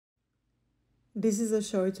This is a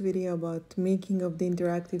short video about making of the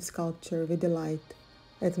interactive sculpture with the light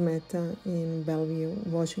at Meta in Bellevue,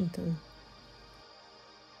 Washington.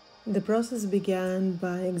 The process began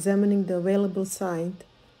by examining the available site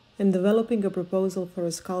and developing a proposal for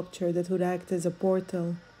a sculpture that would act as a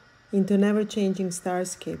portal into an ever-changing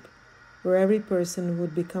starscape where every person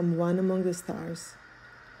would become one among the stars.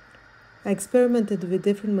 I experimented with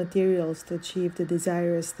different materials to achieve the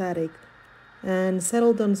desired aesthetic and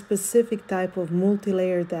settled on a specific type of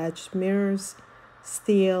multi-layered etched mirrors,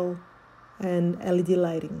 steel, and LED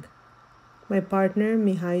lighting. My partner,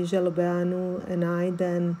 Maja Petric, and I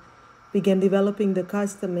then began developing the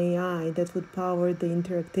custom AI that would power the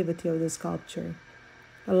interactivity of the sculpture,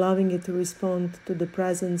 allowing it to respond to the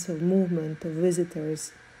presence of movement of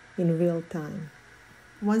visitors in real time.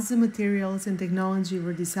 Once the materials and technology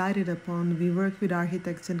were decided upon, we worked with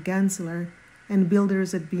architects at Gensler and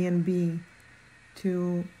builders at B&B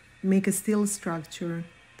to make a steel structure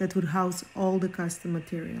that would house all the custom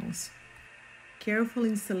materials. Careful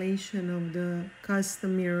installation of the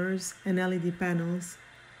custom mirrors and LED panels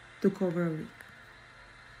took over a week.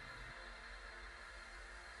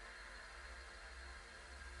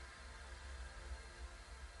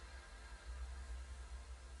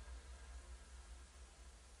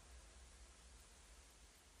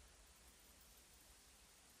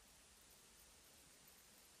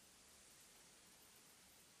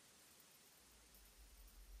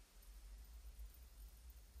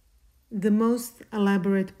 The most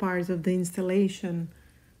elaborate part of the installation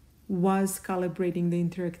was calibrating the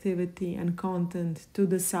interactivity and content to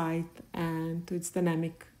the site and to its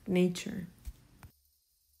dynamic nature.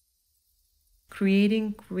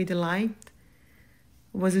 Creating with the light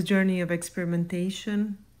was a journey of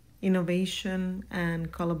experimentation, innovation,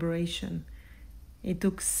 and collaboration. It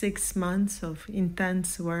took 6 months of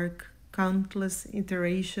intense work, countless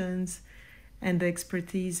iterations, and the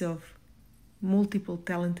expertise of multiple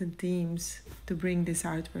talented teams to bring this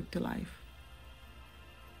artwork to life.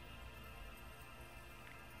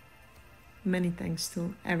 Many thanks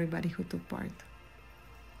to everybody who took part.